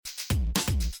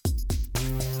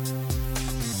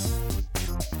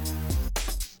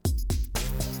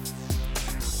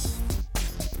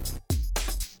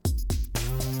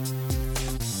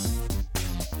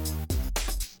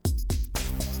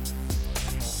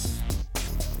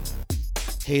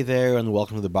Hey there, and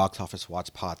welcome to the Box Office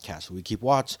Watch podcast, where we keep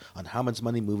watch on how much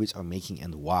money movies are making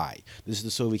and why. This is the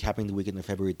show recapping the weekend of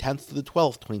February 10th to the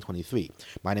 12th, 2023.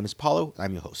 My name is Paulo, and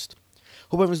I'm your host.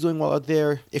 Hope everyone's doing well out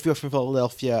there. If you're from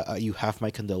Philadelphia, you have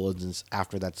my condolences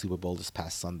after that Super Bowl this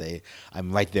past Sunday.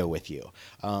 I'm right there with you.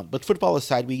 But football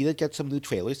aside, we did get some new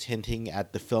trailers hinting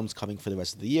at the films coming for the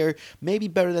rest of the year, maybe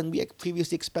better than we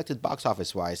previously expected box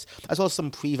office-wise, as well as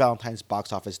some pre-Valentine's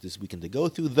box office this weekend to go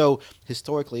through, though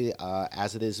historically,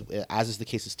 as is the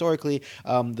case historically,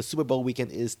 the Super Bowl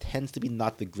weekend tends to be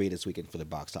not the greatest weekend for the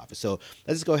box office. So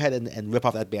let's just go ahead and rip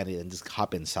off that Band-Aid and just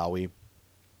hop in, shall we?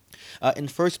 In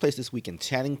first place this weekend,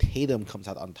 Channing Tatum comes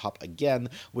out on top again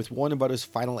with Warner Brothers'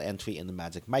 final entry in the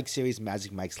Magic Mike series,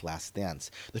 Magic Mike's Last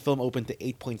Dance. The film opened to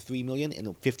 $8.3 million in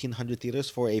 1,500 theaters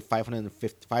for a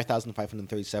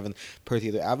 5,537 per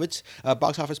theater average.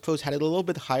 Box Office Pros had it a little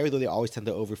bit higher, though they always tend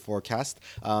to over forecast.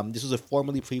 This was a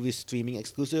formerly previous streaming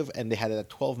exclusive, and they had it at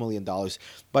 $12 million.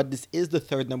 But this is the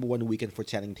third number one weekend for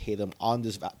Channing Tatum on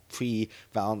this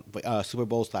Super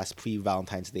Bowl /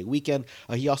 pre-Valentine's Day weekend.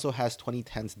 He also has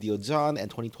 2010's Deal John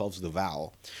and 2012's The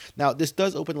Vow. Now, this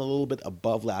does open a little bit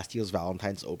above last year's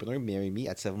Valentine's opener, Marry Me,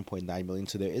 at $7.9 million,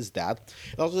 so there is that.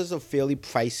 It also has a fairly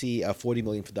pricey $40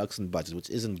 million production budget,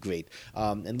 which isn't great,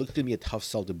 and looks to be a tough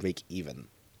sell to break even.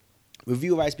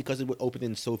 Review-wise, because it would open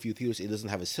in so few theaters, it doesn't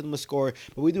have a cinema score,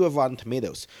 but we do have Rotten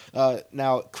Tomatoes.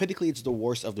 Now, critically, it's the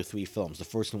worst of the three films. The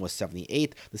first one was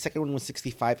 78, the second one was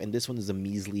 65, and this one is a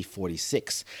measly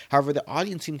 46. However, the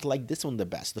audience seemed to like this one the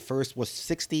best. The first was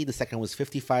 60, the second was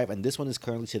 55, and this one is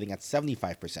currently sitting at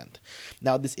 75%.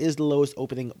 Now, this is the lowest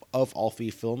opening of all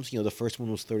three films. The first one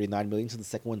was 39 million, so the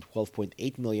second one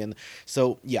 12.8 million.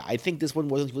 So, yeah, I think this one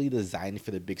wasn't really designed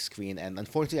for the big screen, and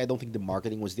unfortunately, I don't think the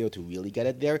marketing was there to really get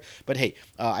it there. But hey,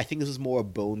 I think this is more a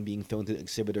bone being thrown to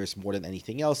exhibitors more than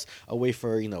anything else, a way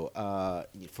for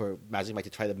for Magic Mike to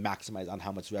try to maximize on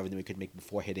how much revenue it could make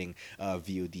before hitting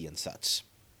VOD and such.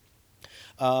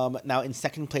 Now, in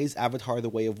second place, Avatar: The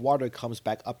Way of Water comes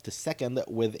back up to second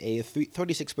with a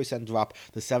 36% drop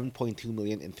to $7.2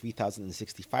 million in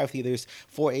 3,065 theaters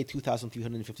for a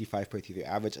 2,355 per theater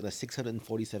average and a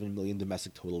 $647 million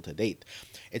domestic total to date.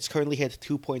 It's currently hit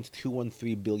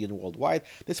 $2.213 billion worldwide.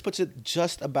 This puts it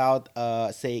just about,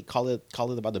 call it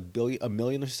about a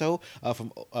million or so,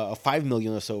 from 5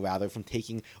 million or so rather, from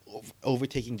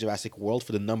overtaking Jurassic World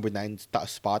for the number 9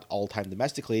 spot all time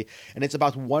domestically, and it's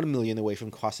about 1 million away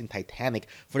from crossing Titanic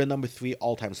for the number 3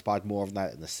 all-time spot, more of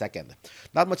that in a second.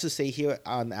 Not much to say here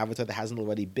on Avatar that hasn't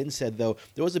already been said, though.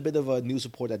 There was a bit of a news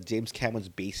report that James Cameron's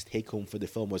base take-home for the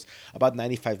film was about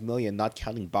 $95 million, not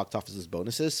counting box office's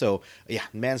bonuses, so yeah,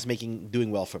 man's doing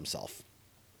well for himself.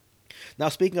 Now,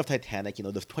 speaking of Titanic, the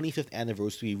 25th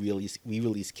anniversary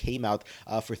re-release came out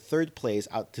for third place,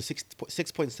 out to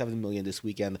 $6.7 million this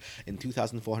weekend in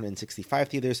 2,465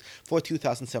 theaters for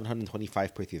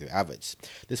 2,725 per theater average.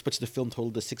 This puts the film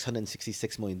total to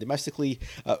 $666 million domestically.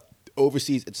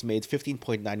 Overseas, it's made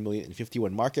 $15.9 million in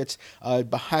 51 markets,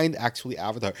 behind actually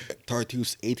Avatar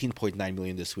 2's $18.9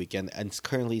 million this weekend, and it's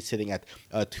currently sitting at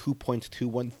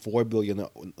 $2.214 billion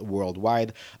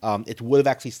worldwide. It would have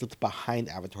actually slipped behind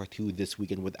Avatar 2 this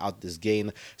weekend without this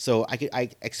gain, so I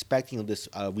expect this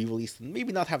re-release to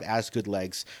maybe not have as good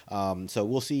legs. So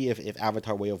we'll see if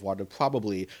Avatar: Way of Water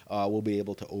probably will be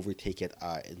able to overtake it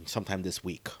sometime this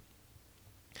week.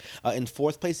 In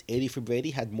fourth place, 80 for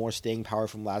Brady had more staying power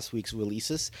from last week's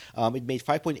releases. It made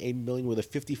 $5.8 million with a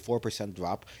 54%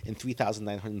 drop in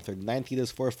 3,939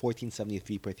 theaters for a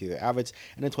 $1,473 per theater average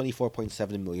and a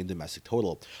 $24.7 million domestic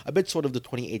total. A bit short of the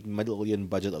 $28 million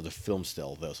budget of the film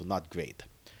still, though, so not great.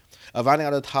 Rounding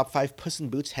out the top 5, Puss in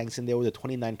Boots hangs in there with a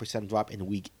 29% drop in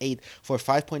week 8 for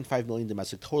 $5.5 million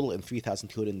domestic total in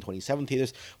 3,227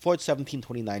 theaters for its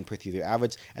 $17.29 per theater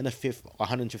average and a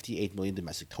 $158 million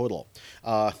domestic total.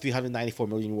 $394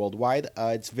 million worldwide.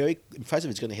 It's very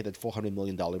impressive. It's going to hit that $400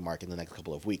 million mark in the next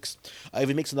couple of weeks. If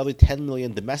it makes another $10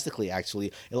 million domestically,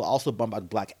 actually, it'll also bump out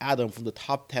Black Adam from the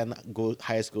top 10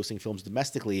 highest grossing films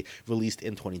domestically released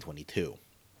in 2022.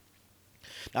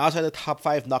 Now, outside the top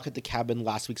 5, Knock at the Cabin,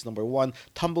 last week's number 1,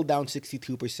 tumbled down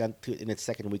 62% in its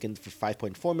second weekend for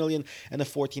 $5.4 million and a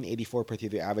 $14.84 per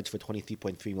theater average for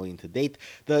 $23.3 million to date.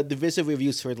 The divisive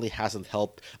review certainly hasn't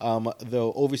helped,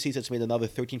 though overseas it's made another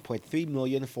 $13.3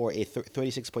 million for a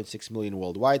 $36.6 million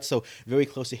worldwide, so very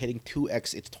close to hitting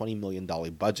 2x its $20 million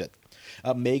budget.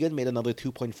 Megan made another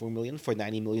 2.4 million for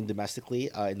 90 million domestically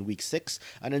in week 6,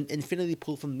 and then Infinity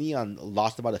Pool from Neon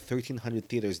lost about 1,300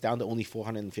 theaters down to only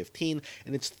 415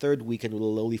 in its third weekend with a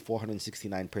lowly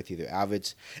 469 per theater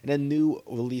average. And then new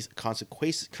release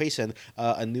Consecration,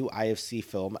 a new IFC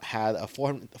film, had a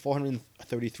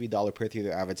 $433 per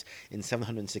theater average in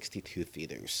 762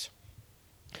 theaters.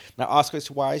 Now,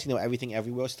 Oscars-wise, Everything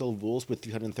Everywhere still rules with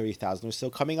 330,000 or so,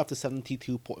 coming up to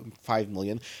 72.5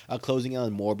 million, closing in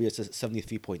on Morbius at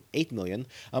 73.8 million.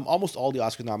 Almost all the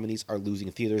Oscar nominees are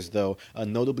losing theaters, though.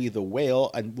 Notably, The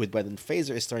Whale, and with Brendan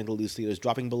Fraser, is starting to lose theaters,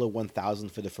 dropping below 1,000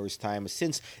 for the first time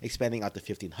since expanding out to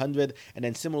 1,500. And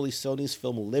then similarly, Sony's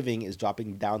film Living is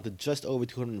dropping down to just over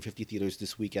 250 theaters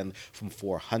this weekend from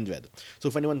 400. So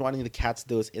if anyone wanting to catch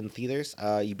those in theaters,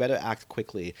 you better act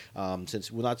quickly,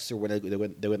 since we're not sure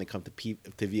when they're going to come to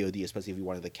VOD, especially if you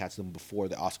wanted to catch them before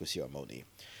the Oscar ceremony.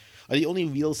 The only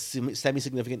real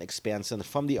semi-significant expansion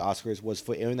from the Oscars was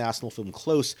for international film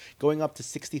Close, going up to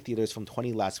 60 theaters from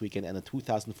 20 last weekend and a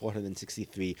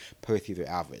 2,463 per theater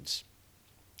average.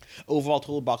 Overall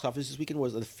total box office this weekend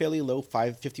was a fairly low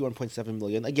 51.7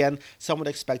 million. Again, somewhat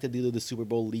expected due to the Super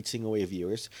Bowl leeching away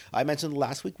viewers. I mentioned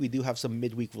last week we do have some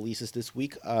midweek releases this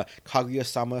week.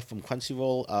 Kaguya-sama from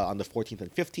Crunchyroll on the 14th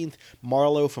and 15th.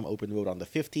 Marlowe from Open Road on the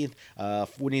 15th.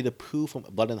 Winnie the Pooh from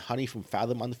Blood and Honey from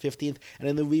Fathom on the 15th. And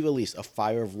then the re-release of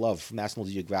Fire of Love from National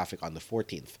Geographic on the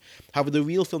 14th. However, the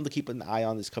real film to keep an eye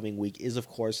on this coming week is, of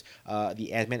course,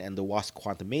 the Ant-Man and the Wasp: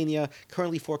 Quantumania.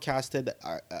 Current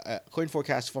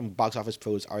forecasts from Box Office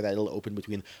Pros are that it'll open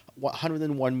between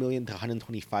 101 million to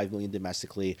 125 million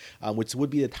domestically, which would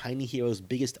be the Tiny Heroes'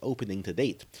 biggest opening to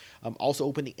date. Also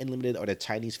opening in limited are the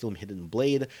Chinese film Hidden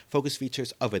Blade, focus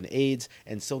features Of an AIDS,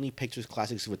 and Sony Pictures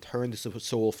Classics Return to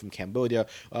Seoul from Cambodia,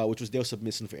 which was their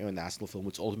submission for international film,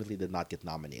 which ultimately did not get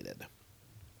nominated.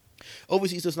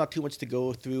 Overseas, there's not too much to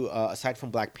go through, aside from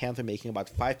Black Panther making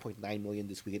about 5.9 million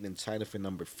this weekend in China for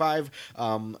number 5,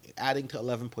 adding to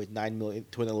 11.9 million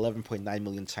to an 11.9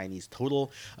 million Chinese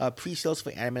total. Pre-sales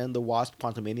for Ant-Man and the Wasp: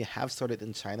 Quantumania have started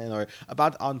in China and are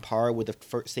about on par with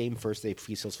the same first-day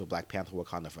pre-sales for Black Panther: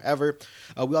 Wakanda Forever.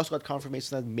 We also got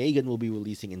confirmation that Megan will be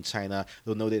releasing in China,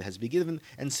 though no date has been given.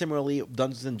 And similarly,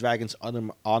 Dungeons & Dragons: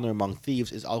 Honor Among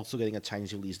Thieves is also getting a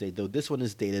Chinese release date, though this one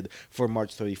is dated for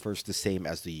March 31st, the same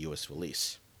as the US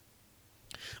release.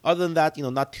 Other than that,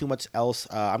 not too much else.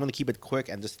 I'm going to keep it quick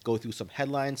and just go through some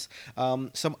headlines.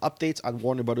 Some updates on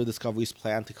Warner Bros. Discovery's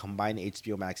plan to combine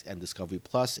HBO Max and Discovery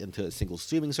Plus into a single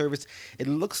streaming service. It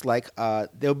looks like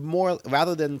they're more,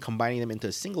 rather than combining them into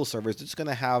a single service, they're just going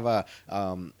to have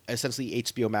essentially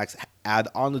HBO Max add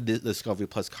on the Discovery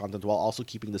Plus content while also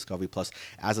keeping Discovery Plus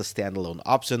as a standalone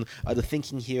option. The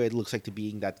thinking here, it looks like to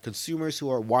being that consumers who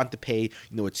want to pay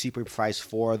a cheaper price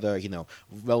for the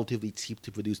relatively cheap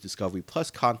to produce Discovery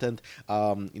Plus content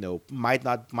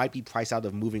might be priced out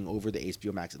of moving over to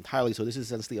HBO Max entirely. So this is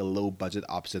essentially a low budget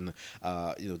option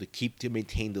to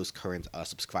maintain those current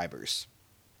subscribers.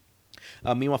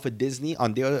 Meanwhile, for Disney,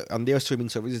 on their streaming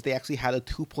services, they actually had a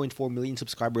 2.4 million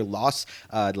subscriber loss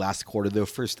last quarter, their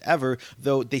first ever,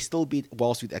 though they still beat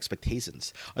Wall Street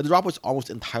expectations. The drop was almost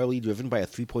entirely driven by a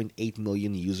 3.8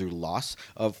 million user loss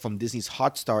from Disney's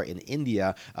Hotstar in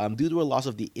India due to a loss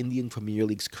of the Indian Premier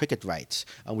League's cricket rights,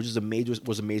 which was a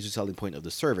major selling point of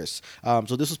the service.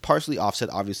 So this was partially offset,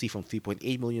 obviously, from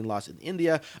 3.8 million loss in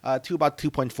India to about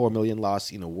 2.4 million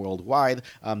loss worldwide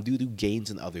due to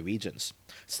gains in other regions.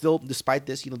 Still, despite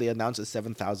this, they announced a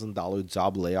 $7,000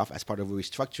 job layoff as part of a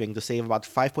restructuring to save about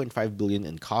 $5.5 billion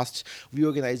in costs,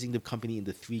 reorganizing the company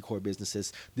into 3 core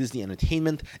businesses: Disney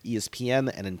Entertainment, ESPN,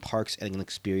 and in Parks and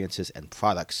Experiences and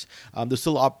Products.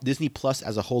 Disney Plus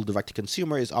as a whole,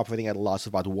 direct-to-consumer, is operating at a loss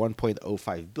of about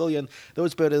 $1.05 billion, though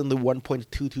it's better than the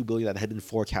 $1.22 billion that had been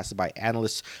forecasted by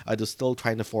analysts. They're still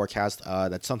trying to forecast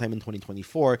that sometime in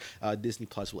 2024, Disney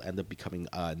Plus will end up becoming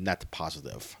net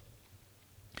positive.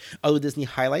 Other Disney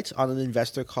highlights: on an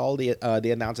investor call, they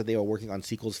announced that they were working on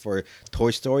sequels for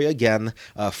Toy Story again,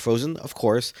 Frozen, of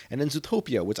course, and then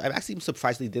Zootopia, which I'm actually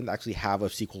surprised they didn't actually have a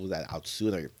sequel to that out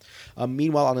sooner.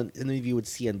 Meanwhile, on an interview with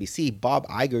CNBC, Bob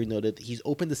Iger noted he's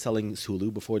open to selling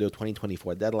Hulu before their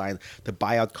 2024 deadline to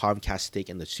buy out Comcast's stake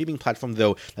in the streaming platform,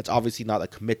 though that's obviously not a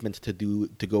commitment to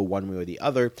go one way or the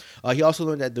other. He also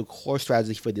learned that the core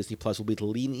strategy for Disney Plus will be to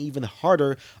lean even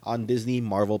harder on Disney,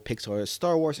 Marvel, Pixar,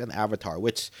 Star Wars, and Avatar,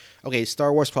 which, okay,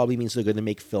 Star Wars probably means they're going to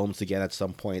make films again at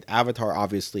some point. Avatar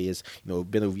obviously has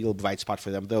been a real bright spot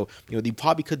for them, though they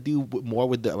probably could do more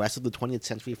with the rest of the 20th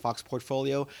Century Fox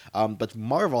portfolio. But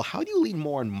Marvel, how do you lean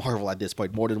more on Marvel at this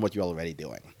point, more than what you're already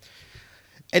doing?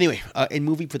 Anyway, in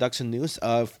movie production news,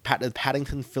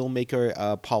 Paddington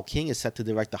filmmaker Paul King is set to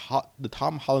direct the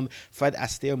Tom Holland Fred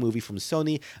Astaire movie from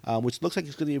Sony, which looks like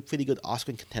it's going to be a pretty good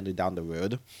Oscar contender down the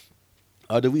road.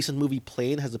 The recent movie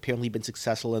Plane has apparently been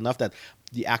successful enough that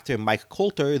the actor Mike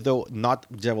Colter, though not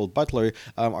Gerald Butler,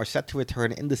 are set to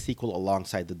return in the sequel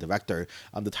alongside the director.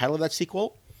 The title of that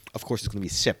sequel, of course, is going to be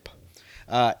Sip.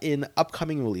 In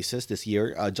upcoming releases this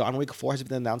year, John Wick 4 has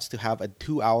been announced to have a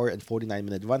 2-hour and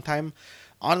 49-minute runtime.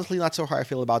 Honestly, not so how I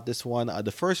feel about this one.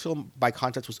 The first film, by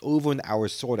contrast, was over an hour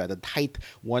short at a tight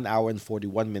 1 hour and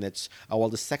 41 minutes, while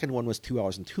the second one was 2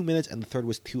 hours and 2 minutes, and the third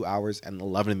was 2 hours and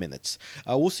 11 minutes.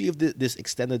 We'll see if this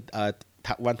extended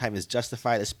runtime is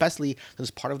justified, especially since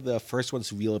part of the first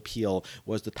one's real appeal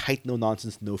was the tight,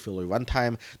 no-nonsense, no-filler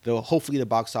runtime, though hopefully the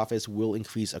box office will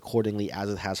increase accordingly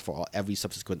as it has for every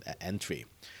subsequent entry.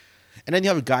 And then you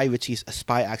have Guy Ritchie's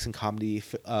spy action comedy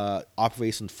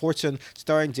Operation Fortune,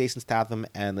 starring Jason Statham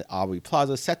and Aubrey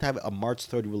Plaza, set to have a March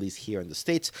 3rd release here in the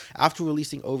States after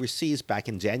releasing overseas back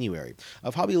in January.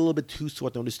 Probably a little bit too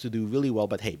short notice to do really well,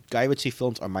 but hey, Guy Ritchie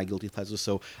films are my guilty pleasure,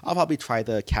 so I'll probably try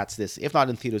to catch this, if not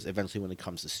in theaters, eventually when it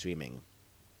comes to streaming.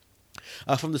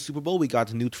 From the Super Bowl, we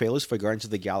got new trailers for Guardians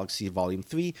of the Galaxy Volume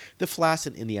 3, The Flash,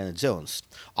 and Indiana Jones.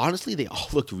 Honestly, they all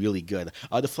look really good.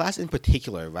 The Flash in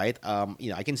particular, right?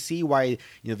 I can see why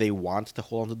they want to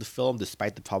hold on to the film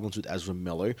despite the problems with Ezra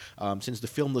Miller, since the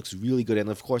film looks really good and,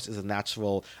 of course, is a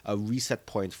natural reset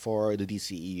point for the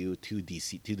DCEU to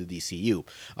the DCU.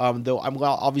 Though I'm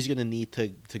obviously going to need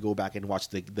to go back and watch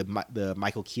the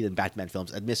Michael Keaton Batman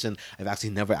films. Admission, I've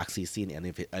actually never seen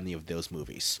any of those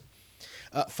movies.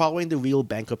 Following the real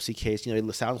bankruptcy case,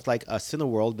 it sounds like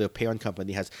Cineworld, the parent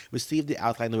company, has received the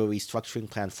outline of a restructuring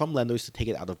plan from lenders to take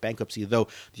it out of bankruptcy, though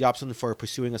the option for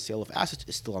pursuing a sale of assets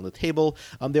is still on the table.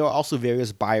 There are also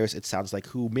various buyers, it sounds like,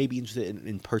 who may be interested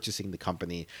in purchasing the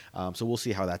company, so we'll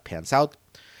see how that pans out.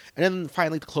 And then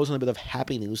finally, to close on a bit of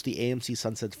happy news, the AMC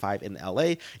Sunset 5 in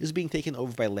LA is being taken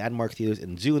over by Landmark Theaters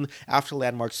in June after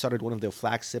Landmark started one of their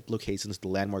flagship locations, the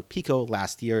Landmark Pico,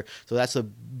 last year. So that's a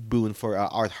boon for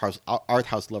art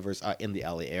house lovers in the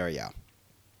LA area.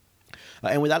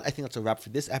 And with that, I think that's a wrap for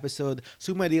this episode.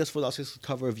 Send my ideas for the Oscars to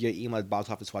cover via email at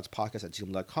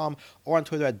boxofficewatchpodcast@gmail.com or on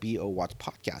Twitter at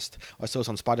BOWatchPodcast. Also, it's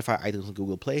on Spotify, iTunes, and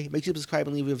Google Play. Make sure to subscribe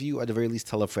and leave a review, or at the very least,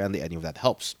 tell a friend that any of that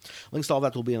helps. Links to all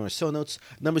that will be in our show notes.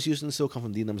 Numbers used in the show come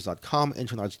from dnumbers.com,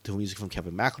 intro and to music from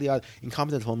Kevin MacLeod,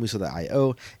 incompetent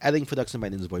homemusic.io, editing production by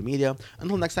Newsboy Media.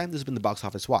 Until next time, this has been the Box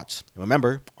Office Watch. And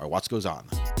remember, our watch goes on.